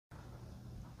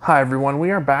Hi everyone,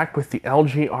 we are back with the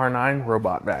LG R9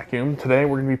 robot vacuum. Today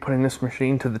we're going to be putting this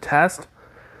machine to the test.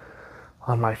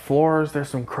 On my floors, there's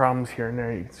some crumbs here and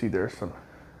there. You can see there's some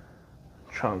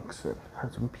chunks and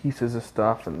some pieces of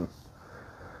stuff, and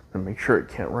make sure it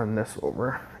can't run this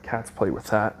over. Cats play with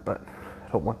that, but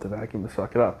I don't want the vacuum to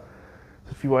suck it up.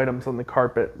 There's a few items on the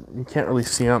carpet. You can't really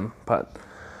see them, but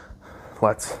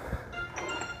let's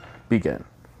begin.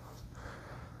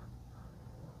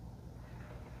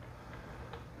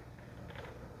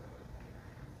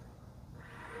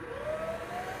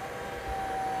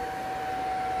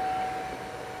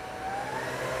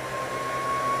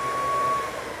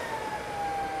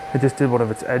 I just did one of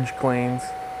its edge cleans.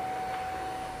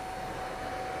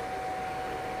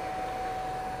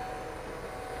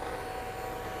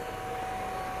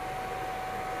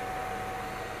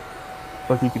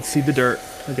 Look, you can see the dirt.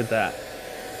 Look at that.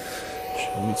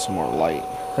 I need some more light.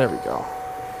 There we go.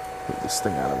 Get this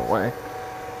thing out of the way.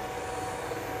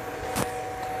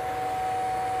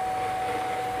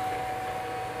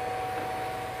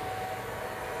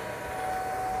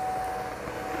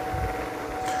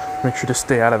 Make sure to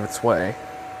stay out of its way.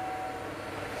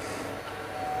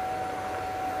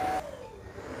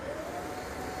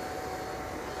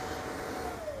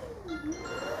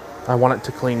 I want it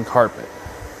to clean carpet.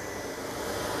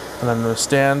 And I'm going to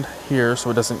stand here so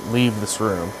it doesn't leave this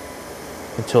room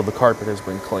until the carpet has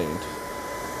been cleaned.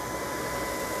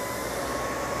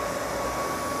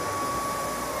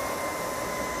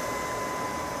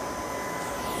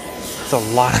 That's a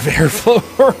lot of airflow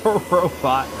for a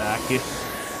robot vacuum.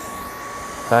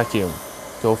 Vacuum.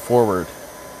 Go forward.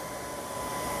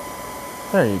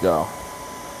 There you go. All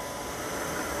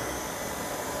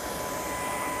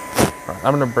right,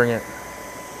 I'm going to bring it.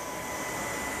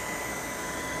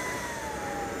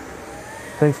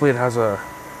 Thankfully it has a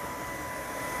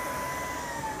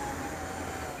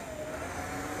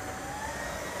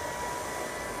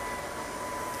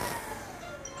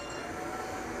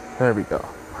there we go.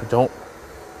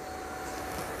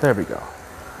 There we go.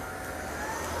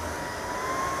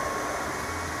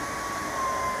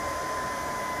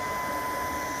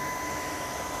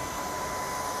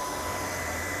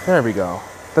 There we go.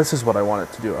 This is what I want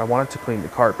it to do. I want it to clean the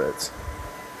carpets.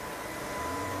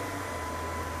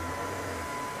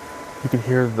 You can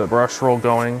hear the brush roll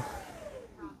going.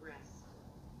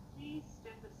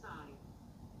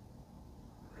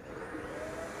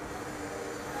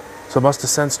 So it must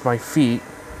have sensed my feet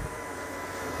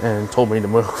and told me to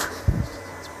move.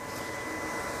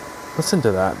 Listen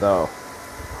to that though.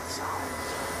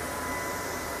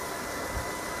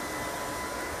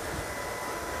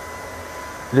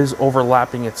 It is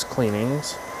overlapping its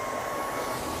cleanings.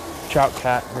 Watch out,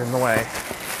 cat, you're in the way.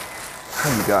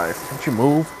 Come on, you guys, can't you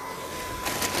move?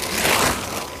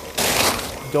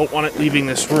 Don't want it leaving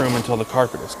this room until the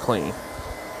carpet is clean.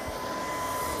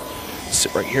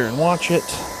 Sit right here and watch it.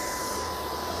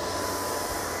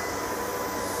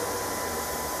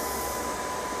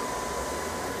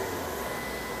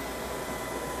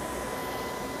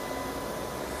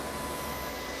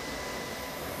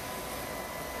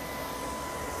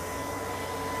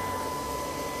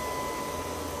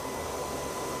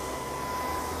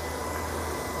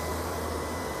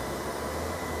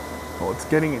 Well, it's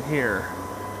getting it here.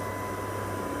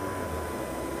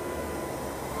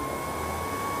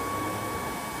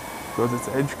 Goes its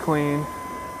edge clean.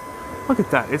 Look at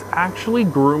that, it's actually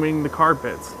grooming the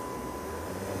carpets.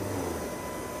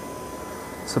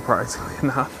 Surprisingly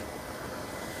enough.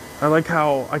 I like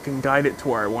how I can guide it to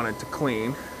where I want it to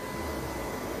clean.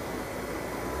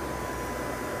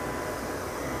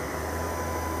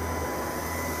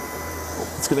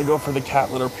 Oh, it's gonna go for the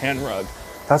cat litter pan rug.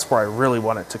 That's where I really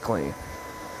want it to clean.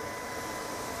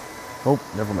 Oh,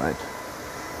 never mind.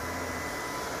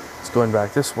 It's going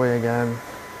back this way again.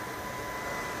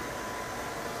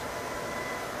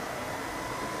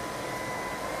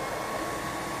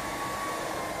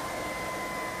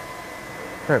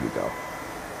 There we go.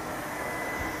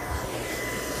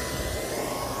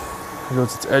 Here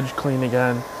goes its edge clean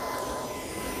again.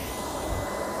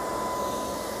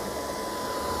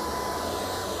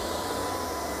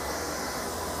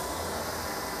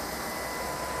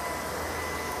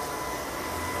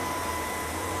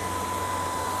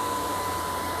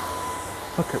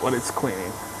 Look at what it's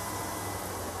cleaning.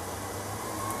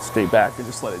 Stay back and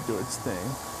just let it do its thing.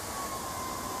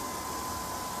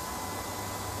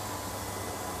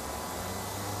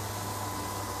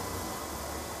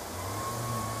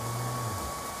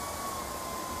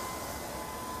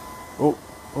 Oh,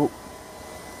 oh.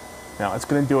 Now it's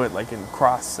gonna do it like in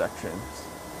cross sections.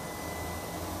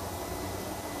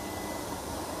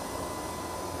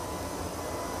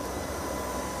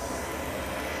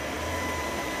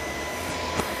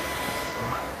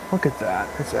 Look at that.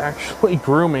 It's actually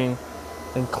grooming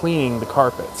and cleaning the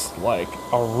carpets like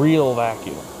a real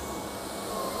vacuum.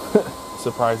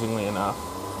 Surprisingly enough.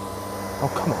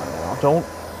 Oh, come on now.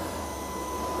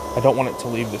 I don't want it to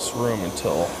leave this room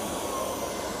until,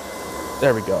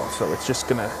 there we go. So it's just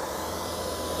gonna,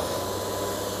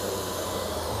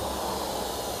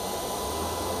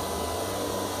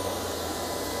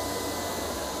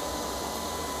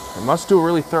 I must do a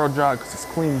really thorough job because it's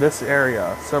cleaned this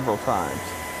area several times.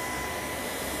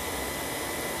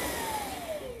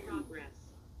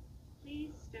 Please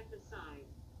step aside.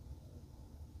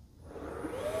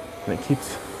 And it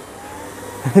keeps,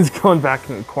 it's going back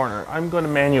in the corner. I'm going to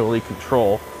manually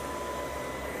control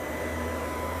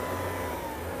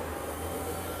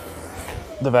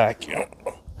the vacuum.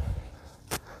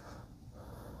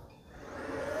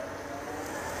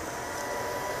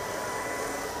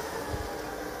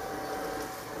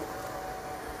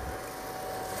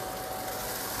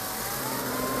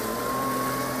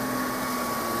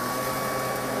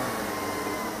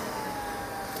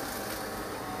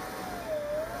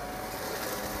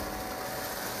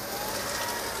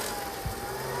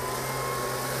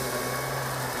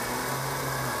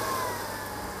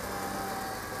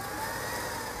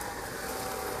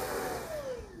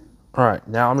 All right,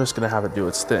 now I'm just gonna have it do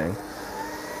its thing.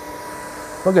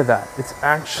 Look at that, it's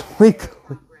actually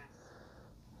clean.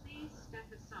 Please step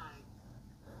aside.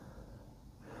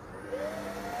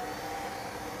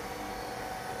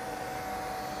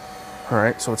 All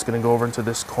right, so it's gonna go over into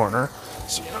this corner.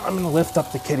 So, I'm gonna lift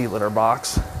up the kitty litter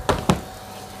box.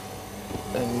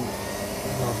 And,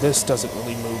 this doesn't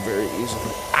really move very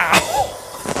easily.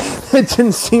 Ow! It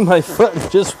didn't see my foot,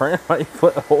 it just ran my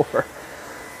foot over.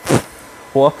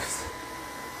 Whoops.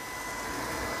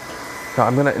 Now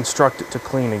I'm gonna instruct it to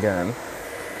clean again.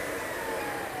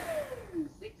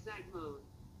 Zigzag mode.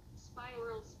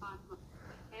 Spiral spot mode.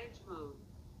 Edge mode.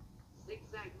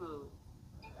 Zigzag mode.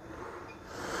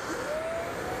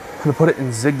 I'm gonna put it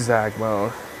in zigzag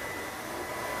mode.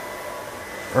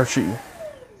 Or she.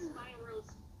 Spiral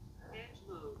edge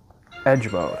mode. Edge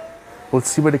mode.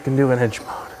 Let's see what it can do in edge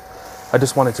mode. I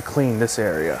just wanted to clean this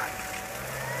area.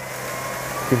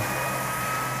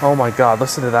 Oh my god,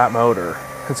 listen to that motor.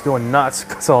 It's going nuts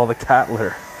because of all the cat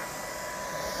litter.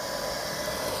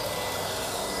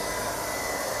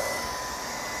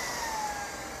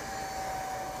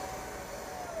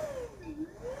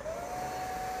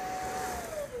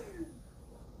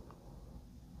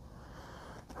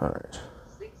 All right.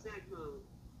 Zigzag mode.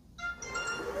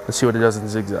 Let's see what it does in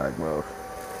zigzag mode.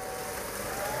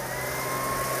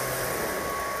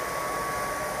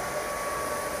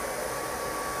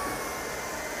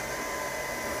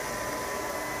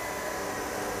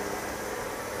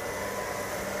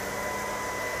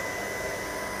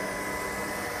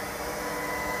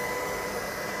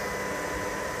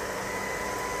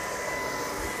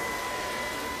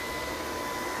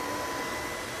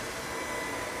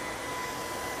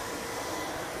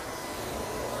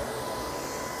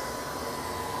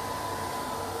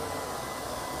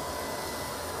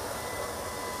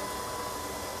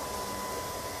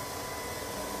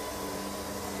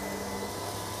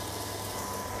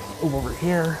 Move over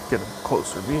here, get a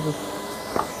closer view.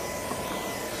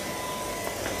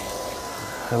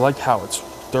 I like how it's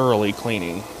thoroughly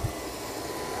cleaning.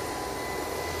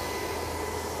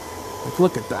 Like,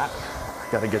 look at that.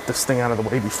 I gotta get this thing out of the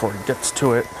way before it gets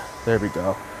to it. There we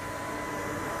go.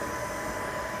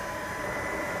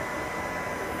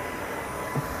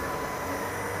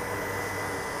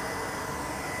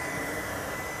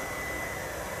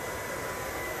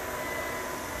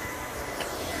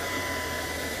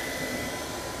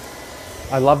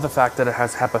 I love the fact that it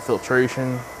has HEPA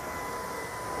filtration.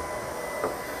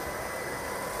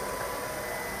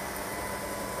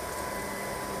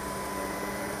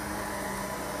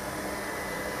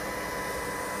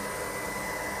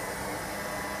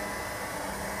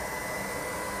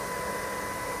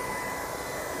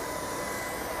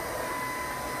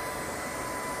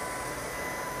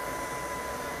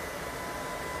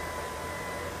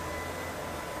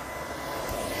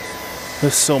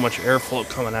 There's so much airflow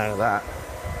coming out of that.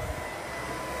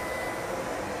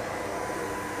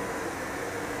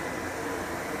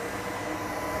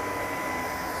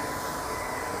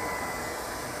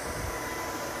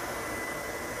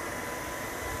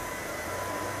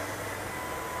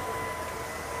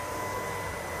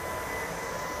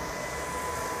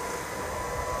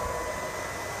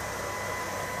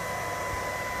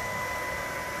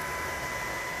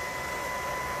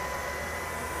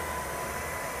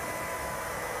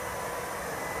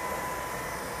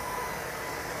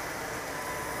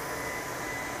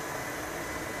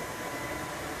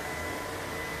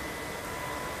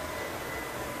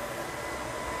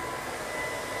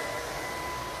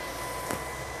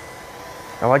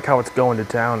 I like how it's going to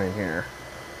town in here.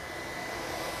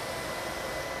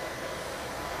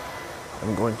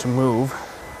 I'm going to move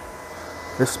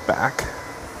this back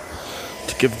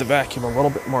to give the vacuum a little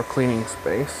bit more cleaning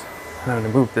space. And I'm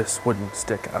going to move this wooden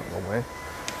stick out of the way.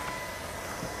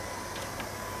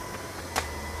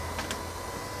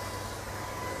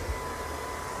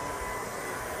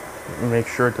 And make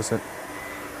sure it doesn't,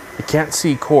 it can't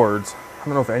see cords. I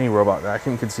don't know if any robot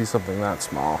vacuum can see something that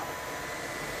small.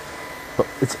 But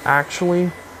it's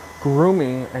actually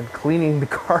grooming and cleaning the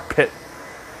carpet.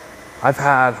 I've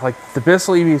had like the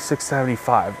Bissell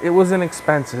EV675. It was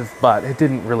inexpensive, but it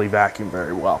didn't really vacuum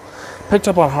very well. Picked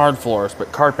up on hard floors,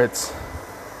 but carpets,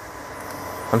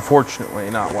 unfortunately,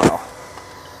 not well.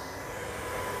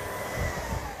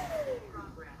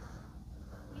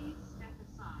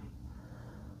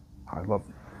 I love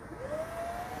it.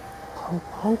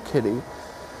 Oh, kitty.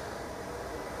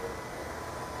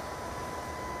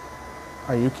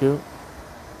 Are you cute?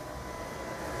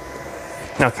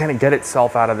 Now, can it get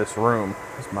itself out of this room,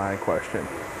 is my question.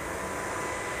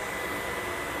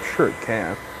 Sure it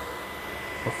can.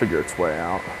 It'll figure its way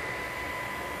out.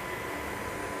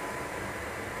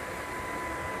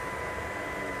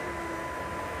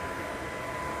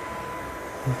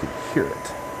 You can hear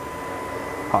it.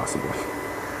 Possibly.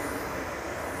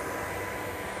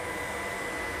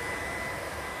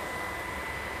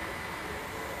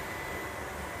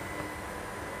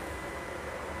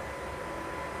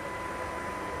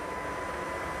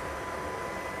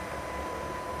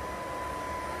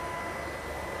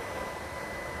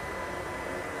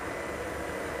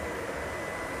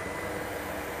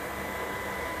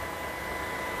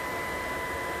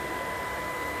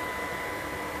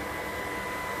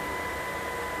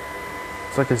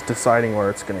 It's like it's deciding where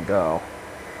it's going to go.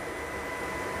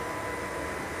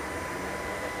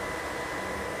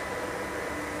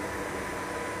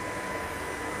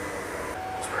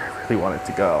 That's where I really want it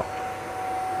to go.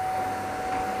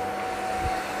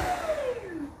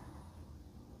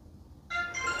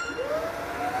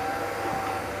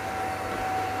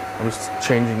 I'm just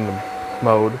changing the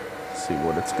mode, see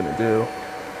what it's going to do.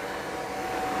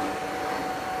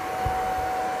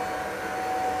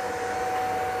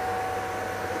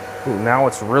 Ooh, now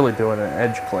it's really doing an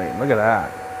edge clean. Look at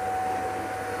that.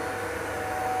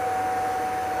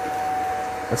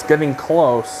 It's getting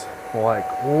close, like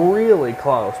really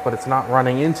close, but it's not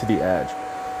running into the edge.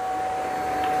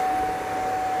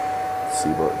 Let's see,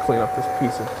 will it clean up this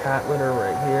piece of cat litter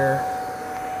right here?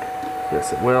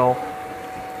 Yes, it will.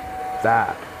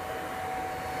 That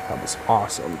was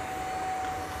awesome.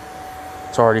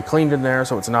 It's already cleaned in there,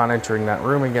 so it's not entering that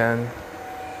room again.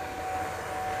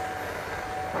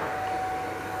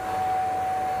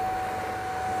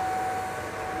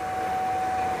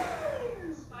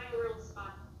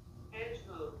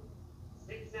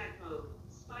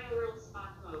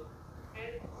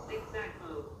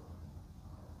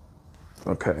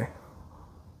 Okay.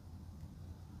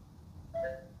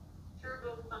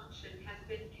 Turbo function has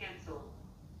been canceled.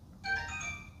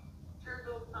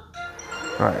 Turbo function.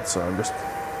 Alright, so I'm just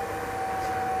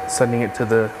sending it to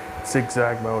the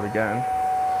zigzag mode again.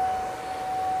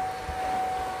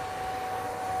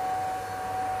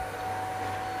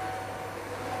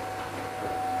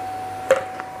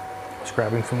 Just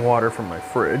grabbing some water from my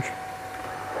fridge.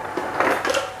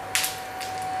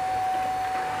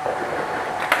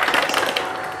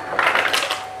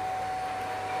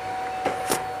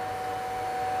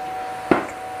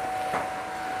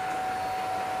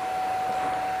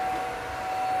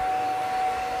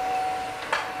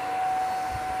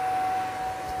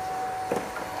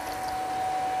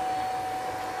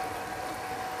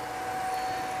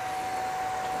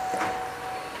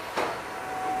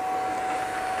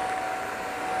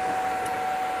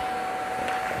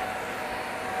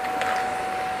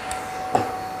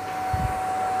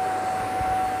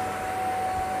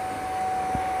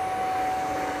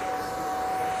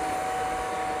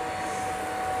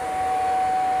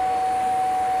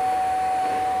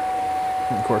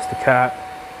 And of course the cat.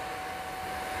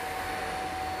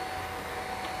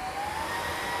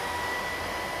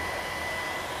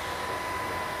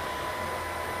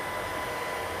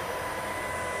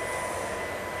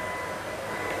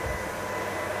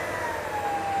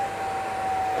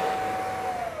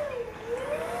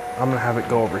 I'm gonna have it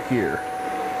go over here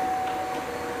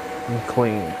and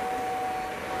clean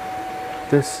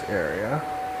this area.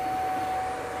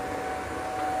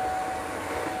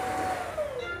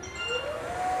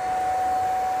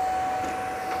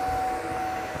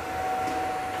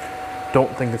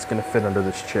 Don't think it's gonna fit under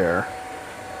this chair.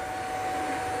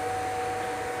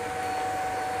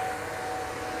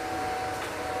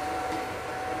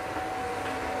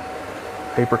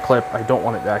 paper clip. I don't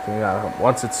want it vacuuming out.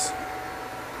 Once it's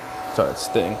done its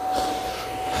thing,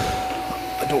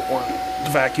 I don't want the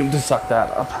vacuum to suck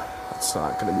that up. That's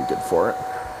not going to be good for it.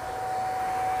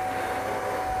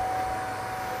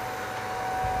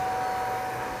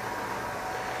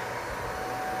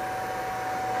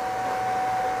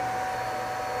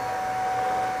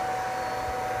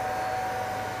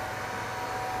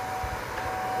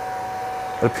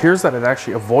 It appears that it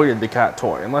actually avoided the cat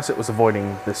toy, unless it was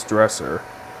avoiding this dresser.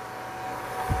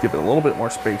 Give it a little bit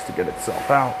more space to get itself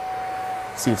out.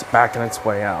 See, it's backing its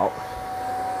way out.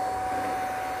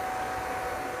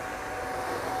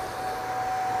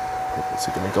 Is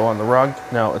it gonna go on the rug?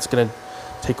 No, it's gonna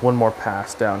take one more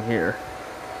pass down here.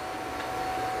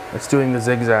 It's doing the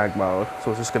zigzag mode,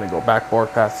 so it's just gonna go backboard,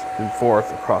 pass and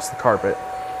forth across the carpet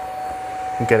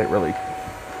and get it really,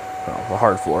 well, the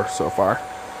hard floor so far.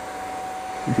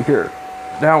 Here,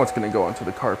 now it's going to go onto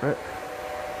the carpet.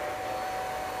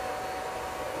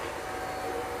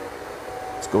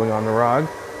 It's going on the rug.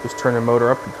 Just turn the motor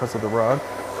up because of the rug.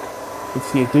 You can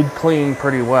see it did clean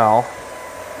pretty well.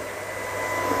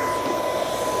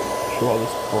 Sure, all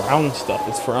this brown stuff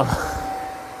is from.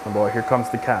 Oh boy, here comes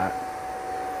the cat.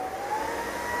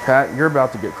 Cat, you're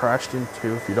about to get crashed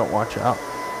into if you don't watch out.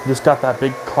 You just got that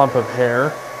big clump of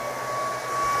hair.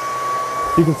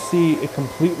 You can see it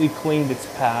completely cleaned its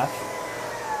path.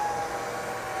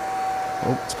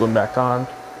 Oh, it's going back on.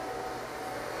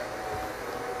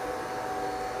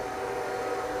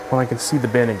 Well, I can see the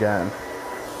bin again.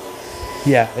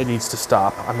 Yeah, it needs to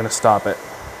stop. I'm gonna stop it.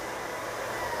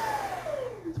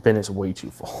 The bin is way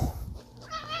too full.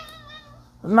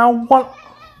 Now what?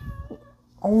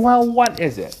 Well, what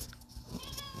is it?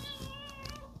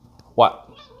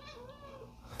 What?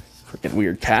 Freaking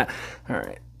weird cat. All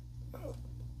right.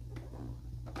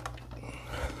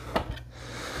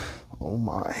 Oh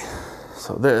my.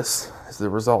 So this is the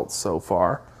results so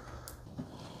far.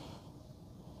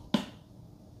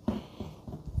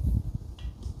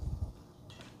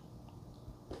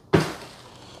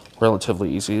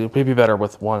 Relatively easy. It may be better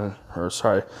with one, or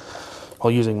sorry, while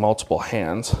using multiple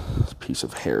hands. This piece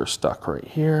of hair stuck right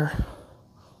here.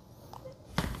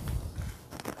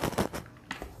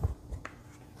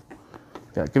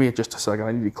 Yeah, give me just a second.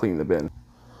 I need to clean the bin.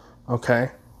 Okay.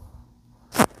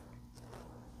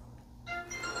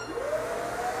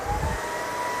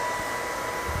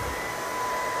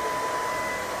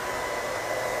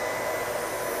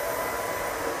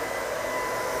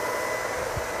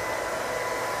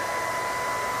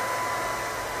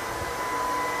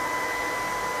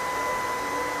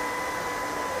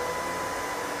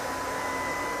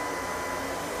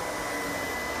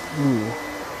 Ooh.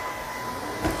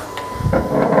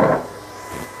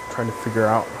 Trying to figure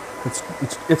out.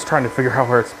 It's trying to figure out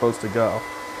where it's supposed to go.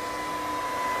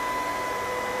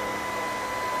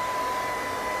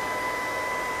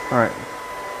 All right.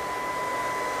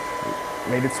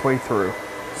 Made its way through.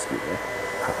 Excuse me.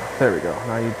 There we go.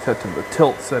 Now you set to the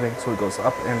tilt setting so it goes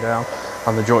up and down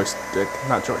on the joystick,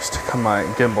 not joystick, on my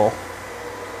gimbal.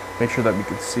 Make sure that we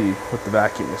can see what the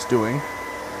vacuum is doing.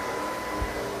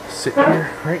 Sit here,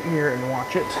 right here, and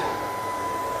watch it.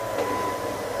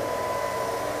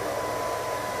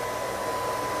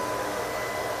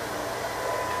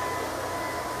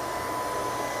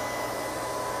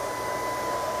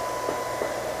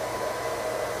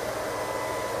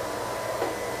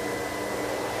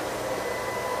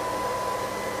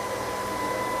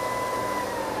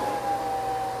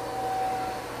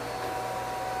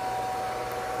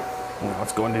 Now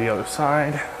let's go into the other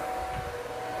side.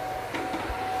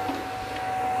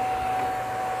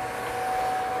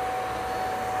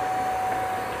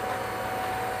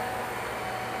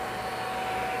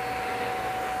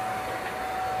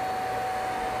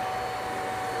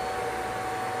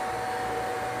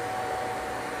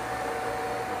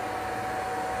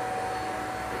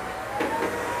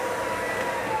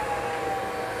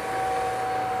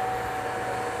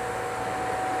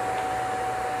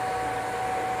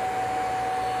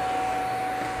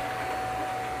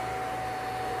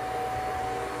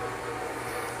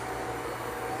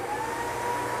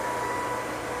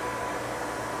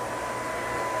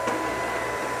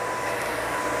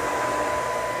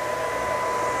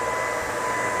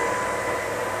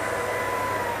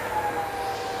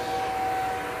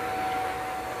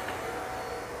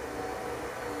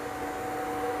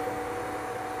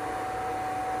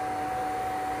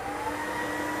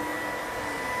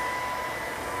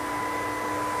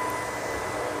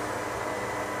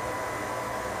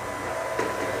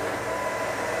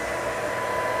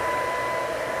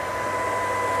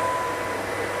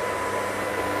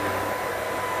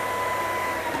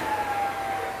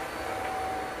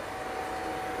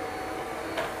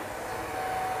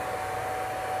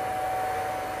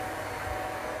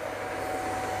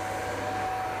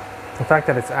 The fact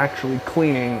that it's actually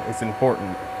cleaning is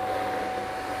important.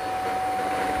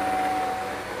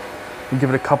 You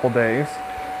give it a couple days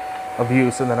of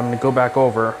use, and then I'm going to go back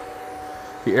over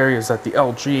the areas that the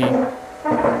LG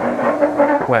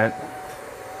went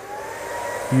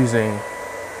using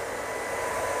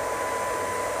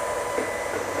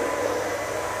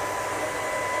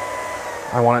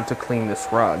I wanted to clean this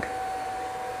rug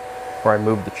where I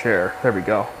moved the chair. There we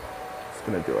go. It's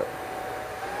gonna do it.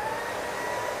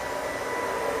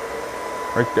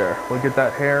 Right there. Look at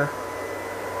that hair.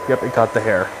 Yep, it got the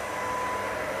hair.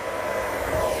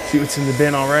 See what's in the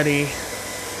bin already.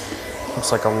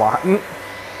 Looks like a lot.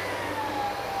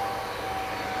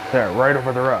 There, right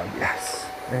over the rug. Yes.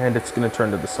 And it's gonna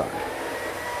turn to the side.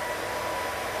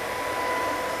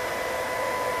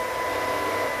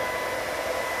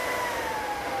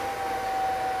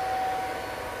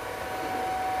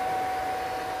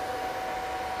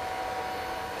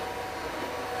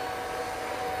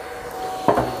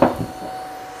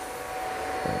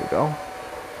 There we go.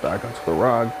 Back onto the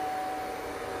rug.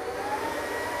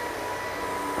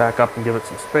 Back up and give it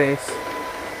some space.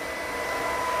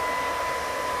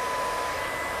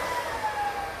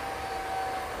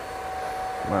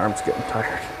 My arm's getting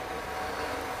tired.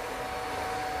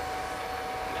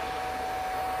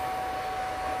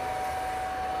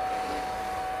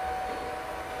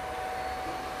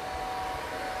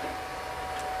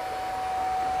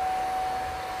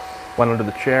 Went under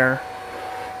the chair.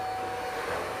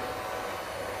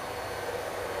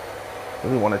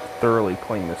 Really want to thoroughly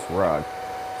clean this rug.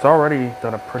 It's already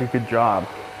done a pretty good job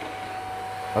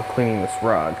of cleaning this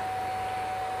rug.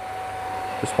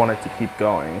 Just want it to keep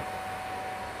going.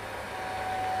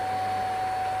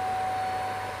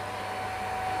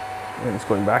 And it's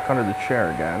going back under the chair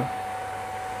again.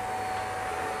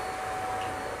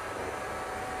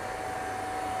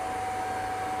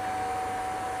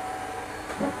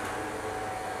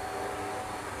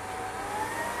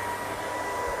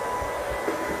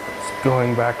 It's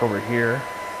going back over here,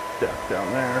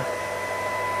 down there.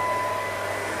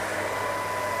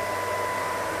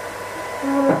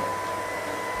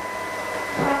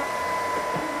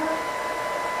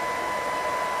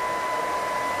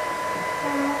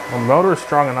 The motor is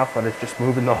strong enough that it's just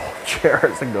moving the whole chair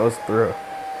as it goes through.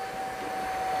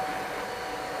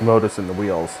 The motor's in the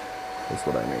wheels, is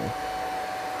what I mean.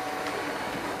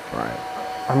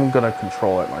 Alright, I'm gonna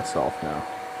control it myself now.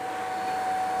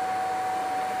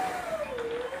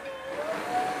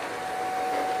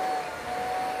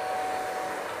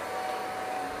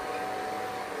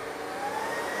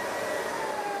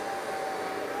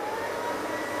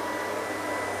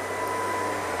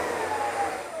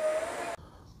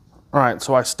 Alright,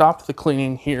 so I stopped the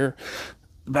cleaning here.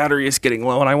 The battery is getting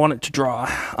low and I want it to draw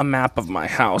a map of my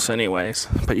house anyways.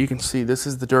 But you can see this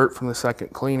is the dirt from the second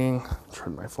cleaning.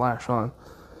 Turn my flash on.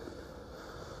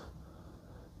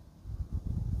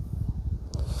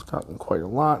 It's gotten quite a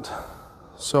lot.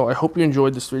 So I hope you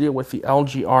enjoyed this video with the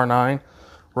LG R9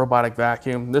 robotic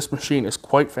vacuum. This machine is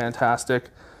quite fantastic.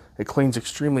 It cleans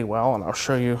extremely well, and I'll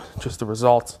show you just the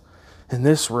results in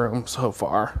this room so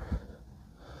far.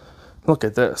 Look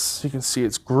at this. You can see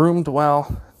it's groomed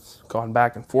well. It's gone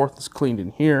back and forth. It's cleaned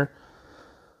in here.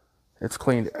 It's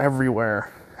cleaned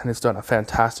everywhere. And it's done a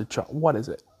fantastic job. What is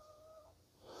it?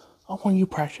 Oh, are you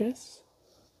precious?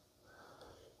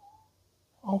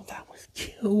 Oh, that was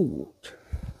cute.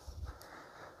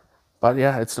 But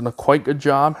yeah, it's done a quite good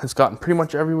job. It's gotten pretty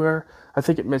much everywhere. I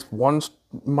think it missed one.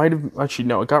 Might have, actually,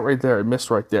 no, it got right there. It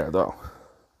missed right there, though.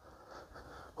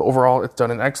 But overall, it's done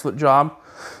an excellent job.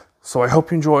 So I hope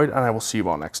you enjoyed, and I will see you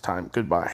all next time. Goodbye.